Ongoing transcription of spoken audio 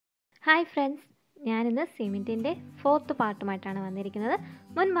Hi friends, ഞാനിന്ന് സിമെൻറ്റിൻ്റെ 4th പാർട്ടുമായിട്ടാണ് വന്നിരിക്കുന്നത്.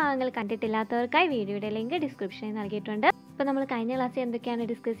 മുൻ ഭാഗങ്ങൾ കണ്ടിട്ടില്ലാത്തവർക്കായി വീഡിയോയുടെ ലിങ്ക് ഡിസ്ക്രിപ്ഷനിൽ നൽകിയിട്ടുണ്ട്. ഇപ്പോൾ നമ്മൾ കഴിഞ്ഞ ക്ലാസ്സിൽ എന്തൊക്കെയാണ്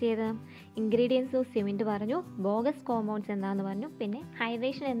ഡിസ്കസ് ചെയ്തത്? ഇൻഗ്രീഡിയൻസ് ഓഫ് സിമെൻറ്റ് പറഞ്ഞു, ബോഗസ് കോമ്പൗണ്ട്സ് എന്താണെന്ന് പറഞ്ഞു, പിന്നെ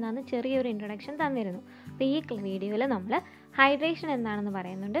ഹൈഡ്രേഷൻ എന്താണെന്ന് ചെറിയൊരു ഇൻട്രൊഡക്ഷൻ തന്നിരുന്നു. അപ്പോൾ ഈ വീഡിയോയിൽ നമ്മൾ ഹൈഡ്രേഷൻ എന്താണെന്ന്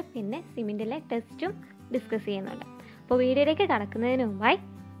പറയുന്നുണ്ട്, പിന്നെ സിമെൻറ്റിലെ ടെസ്റ്റും ഡിസ്കസ് ചെയ്യുന്നുണ്ട്. അപ്പോൾ വീഡിയോയിലേക്ക് കടക്കുന്നതിന് മുമ്പായി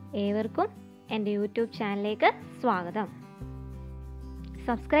ഏവർക്കും എൻ്റെ യൂട്യൂബ് ചാനലിലേക്ക് സ്വാഗതം.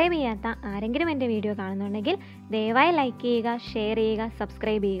 സബ്സ്ക്രൈബ് ചെയ്യാത്ത ആരെങ്കിലും എൻ്റെ വീഡിയോ കാണുന്നുണ്ടെങ്കിൽ ദയവായി ലൈക്ക് ചെയ്യുക, ഷെയർ ചെയ്യുക,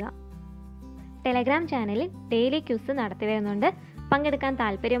 സബ്സ്ക്രൈബ് ചെയ്യുക. ടെലഗ്രാം ചാനലിൽ ഡെയിലി ക്യൂസ് നടത്തി വരുന്നുണ്ട്. പങ്കെടുക്കാൻ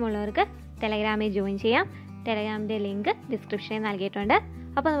താല്പര്യമുള്ളവർക്ക് ടെലഗ്രാമിൽ ജോയിൻ ചെയ്യാം. ടെലഗ്രാമിൻ്റെ ലിങ്ക് ഡിസ്ക്രിപ്ഷനിൽ നൽകിയിട്ടുണ്ട്.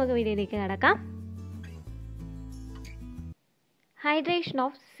 അപ്പോൾ നമുക്ക് വീഡിയോയിലേക്ക് കടക്കാം. Hydration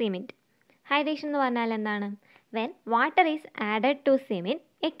of cement. ഹൈഡ്രേഷൻ എന്ന് പറഞ്ഞാൽ എന്താണ്? When water is added to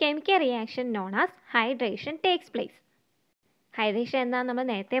cement A chemical reaction known as hydration takes place. Hydration എന്താണെന്ന് നമ്മൾ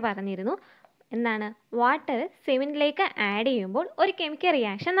നേരത്തെ പറഞ്ഞിരുന്നു. എന്താണ്? വാട്ടർ സിമെൻറ്റിലേക്ക് ആഡ് ചെയ്യുമ്പോൾ ഒരു കെമിക്കൽ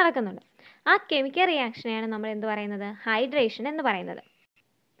റിയാക്ഷൻ നടക്കുന്നുണ്ട്. ആ കെമിക്കൽ റിയാക്ഷനെയാണ് നമ്മൾ എന്ത് പറയുന്നത്? ഹൈഡ്രേഷൻ എന്ന് പറയുന്നത്.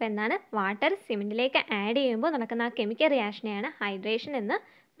 അപ്പോൾ എന്താണ്? വാട്ടർ സിമെൻറ്റിലേക്ക് ആഡ് ചെയ്യുമ്പോൾ നടക്കുന്ന ആ കെമിക്കൽ റിയാക്ഷനെയാണ് ഹൈഡ്രേഷൻ എന്ന്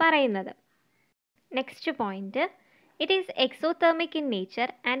പറയുന്നത്. Next point, it is exothermic in nature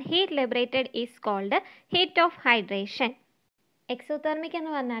and heat liberated is called heat of hydration. Exothermic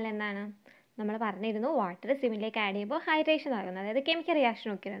എന്ന് പറഞ്ഞാൽ എന്താണ്? നമ്മൾ പറഞ്ഞിരുന്നു വാട്ടർ സിമെൻറ്റിലേക്ക് ആഡ് ചെയ്യുമ്പോൾ ഹൈഡ്രേഷൻ നടക്കുന്നത്, അതായത് കെമിക്കൽ റിയാക്ഷൻ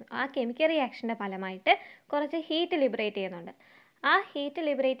നോക്കിയിരുന്നു. ആ കെമിക്കൽ റിയാക്ഷൻ്റെ ഫലമായിട്ട് കുറച്ച് ഹീറ്റ് ലിബറേറ്റ് ചെയ്യുന്നുണ്ട്. ആ ഹീറ്റ്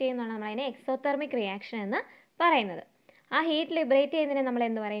ലിബറേറ്റ് ചെയ്യുന്നതാണ് നമ്മളതിനെ എക്സോതെർമിക് റിയാക്ഷൻ എന്ന് പറയുന്നത്. ആ ഹീറ്റ് ലിബറേറ്റ് ചെയ്യുന്നതിനെ നമ്മൾ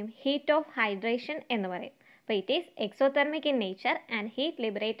എന്ത് പറയും? ഹീറ്റ് ഓഫ് ഹൈഡ്രേഷൻ എന്ന് പറയും. അപ്പോൾ it is exothermic in nature and heat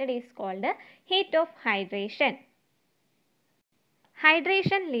liberated is called heat of hydration.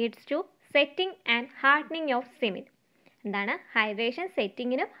 Hydration leads to setting and hardening of cement. എന്താണ്? ഹൈഡ്രേഷൻ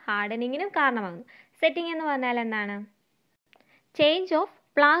സെറ്റിങ്ങിനും ഹാർഡനിങ്ങിനും കാരണമാകുന്നു. സെറ്റിംഗ് എന്ന് പറഞ്ഞാൽ എന്താണ്? Change of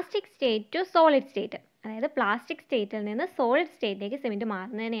plastic state to solid state, അതായത് plastic സ്റ്റേറ്റിൽ നിന്ന് solid സ്റ്റേറ്റിലേക്ക് cement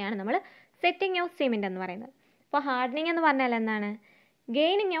മാറുന്നതിനെയാണ് നമ്മൾ സെറ്റിംഗ് ഓഫ് സിമെൻറ്റ് എന്ന് പറയുന്നത്. അപ്പോൾ ഹാർഡനിങ് എന്ന് പറഞ്ഞാൽ എന്താണ്?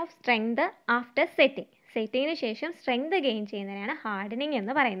 Gaining of strength after setting. സെറ്റിങ്ങിന് ശേഷം സ്ട്രെങ്ത് ഗെയിൻ ചെയ്യുന്നതിനാണ് ഹാർഡനിങ്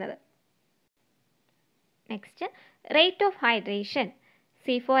എന്ന് പറയുന്നത്. Next, rate of hydration.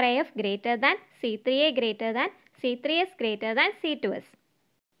 C4AF greater than C3A greater than C3S greater than C2S.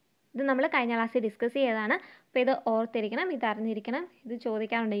 ഇത് നമ്മൾ കഴിഞ്ഞ ക്ലാസ്സിൽ ഡിസ്കസ് ചെയ്തതാണ്. അപ്പോൾ ഇത് ഓർത്തിരിക്കണം, ഇത് അറിഞ്ഞിരിക്കണം, ഇത്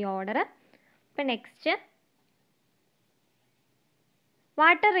ചോദിക്കാറുണ്ട് ഈ ഓർഡർ. അപ്പോൾ next,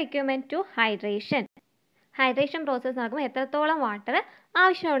 water requirement to hydration. Hydration process നടക്കുമ്പോൾ എത്രത്തോളം വാട്ടർ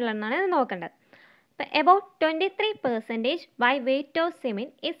ആവശ്യമുള്ളതെന്നാണ് ഇത് നോക്കേണ്ടത്. അപ്പോൾ about 23% by weight of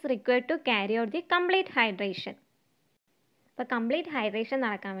cement is required to carry out the complete hydration. അപ്പോൾ കംപ്ലീറ്റ് ഹൈഡ്രേഷൻ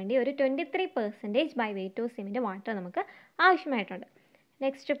നടക്കാൻ വേണ്ടി ഒരു 23% by weight of cement water നമുക്ക് ആവശ്യമായിട്ടുണ്ട്.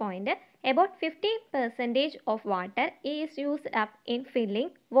 Next point, about 50% of water is used up in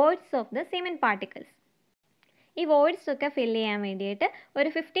filling voids of the cement particles. ഈ voids ഒക്കെ fill ചെയ്യാൻ വേണ്ടിയിട്ട്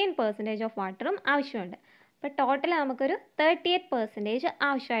ഒരു 15% ഓഫ് വാട്ടറും ആവശ്യമുണ്ട്. അപ്പോൾ ടോട്ടൽ നമുക്കൊരു 38%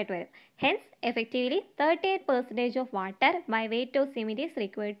 ആവശ്യമായിട്ട് വരും. Hence effectively 38% of water by weight of cement is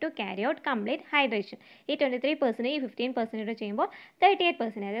required to carry out complete hydration. ഈ 23% 15% ചെയ്യുമ്പോൾ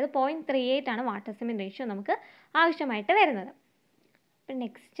 38%, അതായത് 0.38 ആണ് വാട്ടർ സിമെൻറ്റ് റേഷ്യോ നമുക്ക് ആവശ്യമായിട്ട് വരുന്നത്. അപ്പം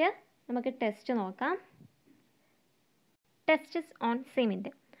നെക്സ്റ്റ് നമുക്ക് ടെസ്റ്റ് നോക്കാം. Tests on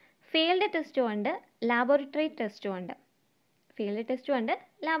cement. ഫീൽഡ് ടെസ്റ്റും ഉണ്ട്, ലാബോറട്ടറി ടെസ്റ്റും ഉണ്ട്. ഫീൽഡ് ടെസ്റ്റും ഉണ്ട്,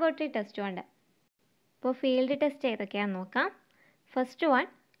 ലാബോറട്ടറി ടെസ്റ്റും ഉണ്ട്. അപ്പോൾ ഫീൽഡ് ടെസ്റ്റ് ഏതൊക്കെയാണെന്ന് നോക്കാം. First one,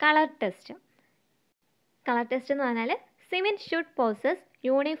 colour test. Colour test എന്ന് പറഞ്ഞാൽ cement should poses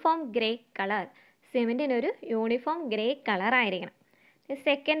uniform grey colour. സിമെൻറ്റിനൊരു uniform grey colour ആയിരിക്കണം.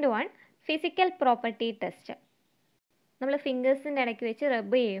 Second one, physical property test. നമ്മൾ ഫിംഗേഴ്സിൻ്റെ ഇടയ്ക്ക് വെച്ച്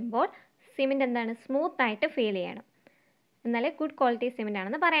റബ്ബ് ചെയ്യുമ്പോൾ സിമെൻറ്റ് എന്താണ്? സ്മൂത്ത് ആയിട്ട് ഫീൽ ചെയ്യണം, എന്നാലേ ഗുഡ് ക്വാളിറ്റി സിമെൻറ്റ്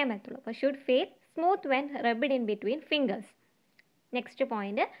ആണെന്ന് പറയാൻ പറ്റുള്ളൂ. അപ്പോൾ should feel smooth when റബ്ബഡ് in between fingers. Next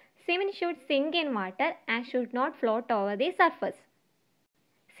point, cement should zinc in water and should not float over the surface.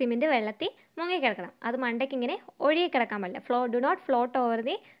 Cement വെള്ളത്തിൽ മുങ്ങിക്കിടക്കണം, അത് മണ്ടയ്ക്ക് ഇങ്ങനെ ഒഴുകിക്കിടക്കാൻ പാടില്ല. Do not float over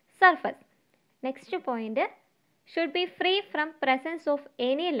the surface. Next point, should be free from presence of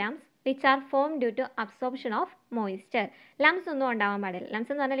any lumps which are form due to absorption of moisture. Lumps ഒന്നും ഉണ്ടാവാൻ പാടില്ല.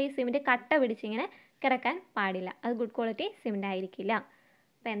 Lumps എന്ന് പറഞ്ഞാൽ ഈ സിമെൻറ്റ് കട്ട പിടിച്ചിങ്ങനെ കിടക്കാൻ പാടില്ല, അത് ഗുഡ് ക്വാളിറ്റി സിമെൻറ്റ് ആയിരിക്കില്ല.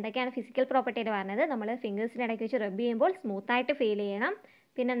 അപ്പോൾ എന്തൊക്കെയാണ് ഫിസിക്കൽ പ്രോപ്പർട്ടിയിൽ പറഞ്ഞത്? നമ്മൾ ഫിംഗേഴ്സിൻ്റെ ഇടയ്ക്ക് വെച്ച് റബ്ബ് ചെയ്യുമ്പോൾ സ്മൂത്തായിട്ട് ഫീൽ ചെയ്യണം.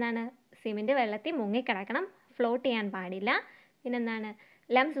 പിന്നെന്താണ്? സിമെൻറ്റ് വെള്ളത്തിൽ മുങ്ങിക്കിടക്കണം, ഫ്ലോട്ട് ചെയ്യാൻ പാടില്ല. പിന്നെന്താണ്?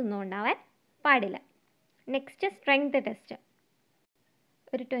 ലംസ് ഒന്നും ഉണ്ടാവാൻ പാടില്ല. Next, strength test.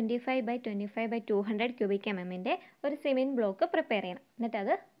 ഒരു 25x25x200 ക്യൂബിക് mm ഒരു സിമെൻറ്റ് ബ്ലോക്ക് പ്രിപ്പയർ ചെയ്യണം. എന്നിട്ട്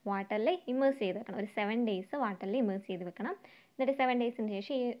അത് വാട്ടറിൽ ഇമേഴ്സ് ചെയ്ത് വെക്കണം. ഒരു 7 days വാട്ടറിൽ ഇമേഴ്സ് ചെയ്ത് വെക്കണം. എന്നിട്ട് 7 daysന്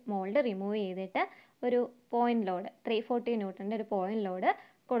ശേഷം ഈ മോൾഡ് റിമൂവ് ചെയ്തിട്ട് ഒരു പോയിൻറ്റ് ലോഡ് 340 ന്യൂട്ടൻ്റെ ഒരു പോയിൻറ്റ് ലോഡ്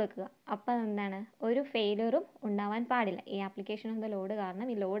കൊടുക്കുക. അപ്പോൾ എന്താണ്, ഒരു ഫെയിലിയറും ഉണ്ടാവാൻ പാടില്ല. ഈ ആപ്ലിക്കേഷൻ ഓഫ് ദ ലോഡ് കാരണം,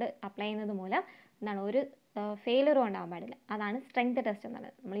 ഈ ലോഡ് അപ്ലൈ ചെയ്യുന്നത് മൂലം എന്താണ്, ഒരു ഫെയിലിയറും ഉണ്ടാവാൻ പാടില്ല. അതാണ് സ്ട്രെങ്ത് ടെസ്റ്റ് എന്ന്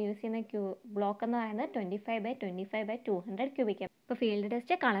പറയുന്നത്. നമ്മൾ യൂസ് ചെയ്യുന്ന ബ്ലോക്ക് എന്ന് പറയുന്നത് 25/25/200 ക്യൂബിക്. ഇപ്പോൾ field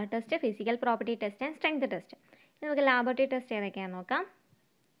test, colour test, physical property test and strength test. നമുക്ക് ലാബോറട്ടറി ടെസ്റ്റ് ഏതൊക്കെയാണെന്ന് നോക്കാം.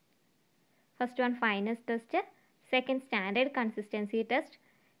 First one ഫൈനസ് test, second standard consistency test,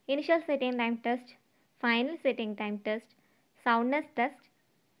 initial setting time test, final setting time test, soundness test,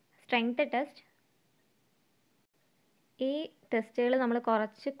 strength test. ഈ ടെസ്റ്റുകൾ നമ്മൾ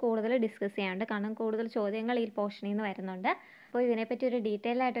കുറച്ച് കൂടുതൽ discuss ചെയ്യാനുണ്ട്, കാരണം കൂടുതൽ ചോദ്യങ്ങൾ ഈ പോർഷനിൽ നിന്ന് വരുന്നുണ്ട്. അപ്പോൾ ഇതിനെപ്പറ്റി ഒരു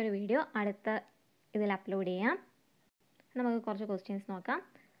ഡീറ്റെയിൽ ആയിട്ടൊരു വീഡിയോ അടുത്ത ഇതിൽ അപ്ലോഡ് ചെയ്യാം. നമുക്ക് കുറച്ച് ക്വസ്റ്റ്യൻസ് നോക്കാം.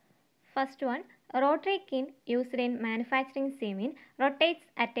 First one, rotary കിൻ used in manufacturing cement rotates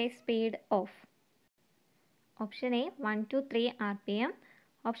at A speed of. Option A 1 to 3 RPM,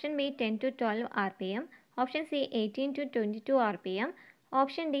 option B 10 to 12 RPM, option C 18 to 22 RPM,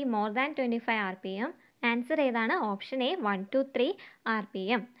 option D more than 25 RPM. Answer ഏതാണ്? Option A 1 to 3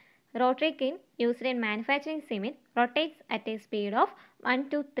 RPM. Rotary കിൻ used in manufacturing cement rotates at A speed of 1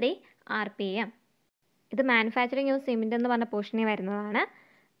 to 3 RPM. ഇത് manufacturing of cement എന്ന് പറഞ്ഞ പോർഷനിൽ വരുന്നതാണ്.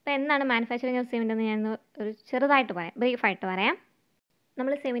 അപ്പോൾ എന്താണ് manufacturing of cement എന്ന് ഞാൻ ഒരു ചെറുതായിട്ട് പറയാം, ബ്രീഫായിട്ട് പറയാം.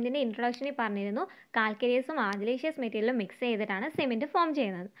 നമ്മൾ സിമെൻറ്റിൻ്റെ ഇൻട്രൊഡക്ഷനിൽ പറഞ്ഞിരുന്നു, കാൽക്കേരിയസും ആർജിലേഷ്യസ് മെറ്റീരിയലും മിക്സ് ചെയ്തിട്ടാണ് സിമെൻറ്റ് ഫോം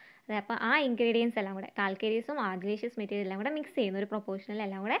ചെയ്യുന്നത്. അതെ, അപ്പോൾ ആ ഇൻഗ്രീഡിയൻസ് എല്ലാം കൂടെ, കാൽക്കേരിയസും ആർജിലേഷ്യസ് മെറ്റീരിയൽ എല്ലാം കൂടെ മിക്സ് ചെയ്യുന്നു, ഒരു പ്രൊപ്പോർഷനിൽ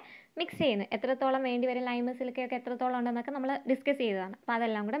എല്ലാം കൂടെ മിക്സ് ചെയ്യുന്നു. എത്രത്തോളം വേണ്ടി വരും, ലൈമ് സിലിക്കയൊക്കെ എത്രത്തോളം ഉണ്ടെന്നൊക്കെ നമ്മൾ ഡിസ്കസ് ചെയ്തതാണ്. അപ്പോൾ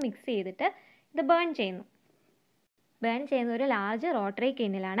അതെല്ലാം കൂടെ മിക്സ് ചെയ്തിട്ട് ഇത് ബേൺ ചെയ്യുന്നു. ബേൺ ചെയ്യുന്ന ഒരു ലാർജ് റോട്ടറി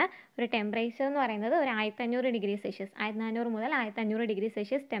കിന്നിലാണ്. ഒരു ടെമ്പറേച്ചർ എന്ന് പറയുന്നത് ഒരു 1500 ഡിഗ്രി സെൽഷ്യസ്, 1400 മുതൽ 1500 ഡിഗ്രി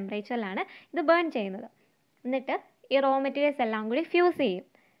സെൽഷ്യസ് ടെമ്പറേച്ചറിലാണ് ഇത് ബേൺ ചെയ്യുന്നത്. എന്നിട്ട് ഈ റോ മെറ്റീരിയൽസ് എല്ലാം കൂടി ഫ്യൂസ് ചെയ്യും.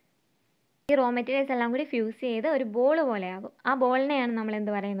 ഈ റോ മെറ്റീരിയൽസ് എല്ലാം കൂടി ഫ്യൂസ് ചെയ്ത് ഒരു ബോൾ പോലെയാകും. ആ ബോളിനെയാണ് നമ്മൾ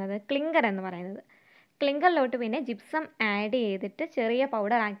എന്ത് പറയുന്നത്, ക്ലിങ്കർ എന്ന് പറയുന്നത്. ക്ലിങ്കറിലോട്ട് പിന്നെ ജിപ്സം ആഡ് ചെയ്തിട്ട് ചെറിയ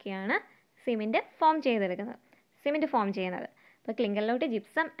പൗഡർ ആക്കിയാണ് സിമെൻറ്റ് ഫോം ചെയ്യുന്നത്. അപ്പോൾ ക്ലിങ്കറിലോട്ട്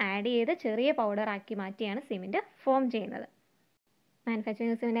ജിപ്സം ആഡ് ചെയ്ത് ചെറിയ പൗഡർ ആക്കി മാറ്റിയാണ് സിമെൻറ്റ് ഫോം ചെയ്യുന്നത്.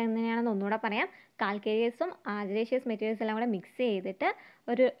 മാനുഫാക്ചറിങ് സിമെൻറ്റ് എങ്ങനെയാണെന്ന് ഒന്നുകൂടെ പറയാം. കാൽക്കേരിയസും ആർജിലേഷ്യസ് മെറ്റീരിയൽസ് എല്ലാം കൂടെ മിക്സ് ചെയ്തിട്ട്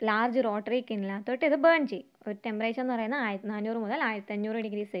ഒരു ലാർജ് റോട്ടറി കിന്നിനകത്തോട്ട് ഇത് ബേൺ ചെയ്യും. ഒരു ടെമ്പറേച്ചർ എന്ന് പറയുന്നത് 1400 മുതൽ 1500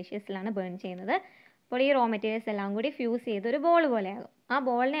 ഡിഗ്രി സെൽഷ്യസിലാണ് ബേൺ ചെയ്യുന്നത്. അപ്പോൾ ഈ റോ മെറ്റീരിയൽസ് എല്ലാം കൂടി ഫ്യൂസ് ചെയ്ത് ഒരു ബോൾ പോലെയാകും. ആ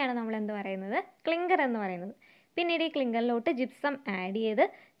ബോളിനെയാണ് നമ്മൾ എന്ത് പറയുന്നത്, ക്ലിങ്കർ എന്ന് പറയുന്നത്. പിന്നീട് ഈ ക്ലിങ്കറിലോട്ട് ജിപ്സം ആഡ് ചെയ്ത്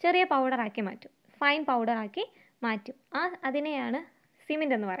ചെറിയ പൗഡറാക്കി മാറ്റും, ഫൈൻ പൗഡറാക്കി മാറ്റും. അതിനെയാണ്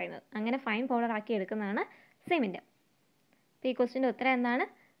സിമെൻറ്റ് എന്ന് പറയുന്നത്. അങ്ങനെ ഫൈൻ പൗഡറാക്കി എടുക്കുന്നതാണ് സിമെൻറ്റ്. അപ്പോൾ ഈ ക്വസ്റ്റിൻ്റെ ഉത്തരം എന്താണ്?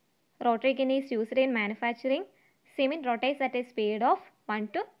 Rotary കിൻ is used in manufacturing cement rotates at A speed of 1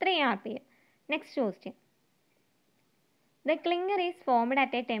 to 3 RPM. Next question, the clinker is formed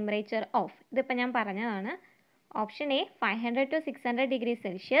at A temperature of. ഇതിപ്പോൾ ഞാൻ പറഞ്ഞതാണ്. Option A 500 to 600 degree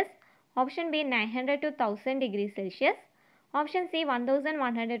Celsius, option B 900 to 1000 degree Celsius, option C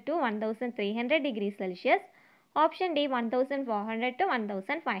 1100 to 1300 degree Celsius, option D 1400 to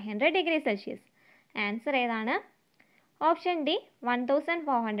 1500 degree Celsius. Answer ഏതാണ്? Option D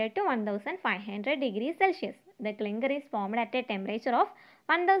 1400 to 1500 degree Celsius. The clinker is formed at A temperature of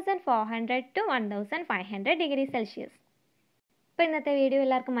 1400 to 1500 degree Celsius. അപ്പോൾ ഇന്നത്തെ video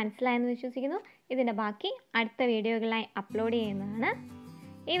എല്ലാവർക്കും മനസ്സിലായെന്ന് വിശ്വസിക്കുന്നു. ഇതിൻ്റെ ബാക്കി അടുത്ത വീഡിയോകളായി upload ചെയ്യുന്നതാണ്.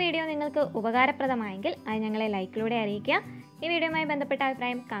 ഈ വീഡിയോ നിങ്ങൾക്ക് ഉപകാരപ്രദമായെങ്കിൽ അത് ഞങ്ങളെ ലൈക്കിലൂടെ അറിയിക്കുക. ഈ വീഡിയോയുമായി ബന്ധപ്പെട്ട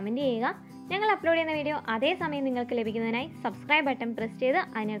അഭിപ്രായം കമൻറ്റ് ചെയ്യുക. ഞങ്ങൾ അപ്ലോഡ് ചെയ്യുന്ന വീഡിയോ അതേസമയം നിങ്ങൾക്ക് ലഭിക്കുന്നതിനായി സബ്സ്ക്രൈബ് ബട്ടൺ പ്രസ് ചെയ്ത്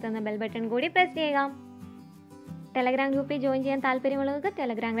അതിനകത്തുനിന്ന് ബെൽ ബട്ടൺ കൂടി പ്രസ് ചെയ്യുക. ടെലഗ്രാം ഗ്രൂപ്പിൽ ജോയിൻ ചെയ്യാൻ താല്പര്യമുള്ളവർക്ക്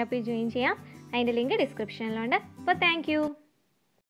ടെലഗ്രാം ഗ്രൂപ്പിൽ ജോയിൻ ചെയ്യാം. അതിൻ്റെ ലിങ്ക് ഡിസ്ക്രിപ്ഷനിലുണ്ട്. അപ്പോൾ താങ്ക് യു.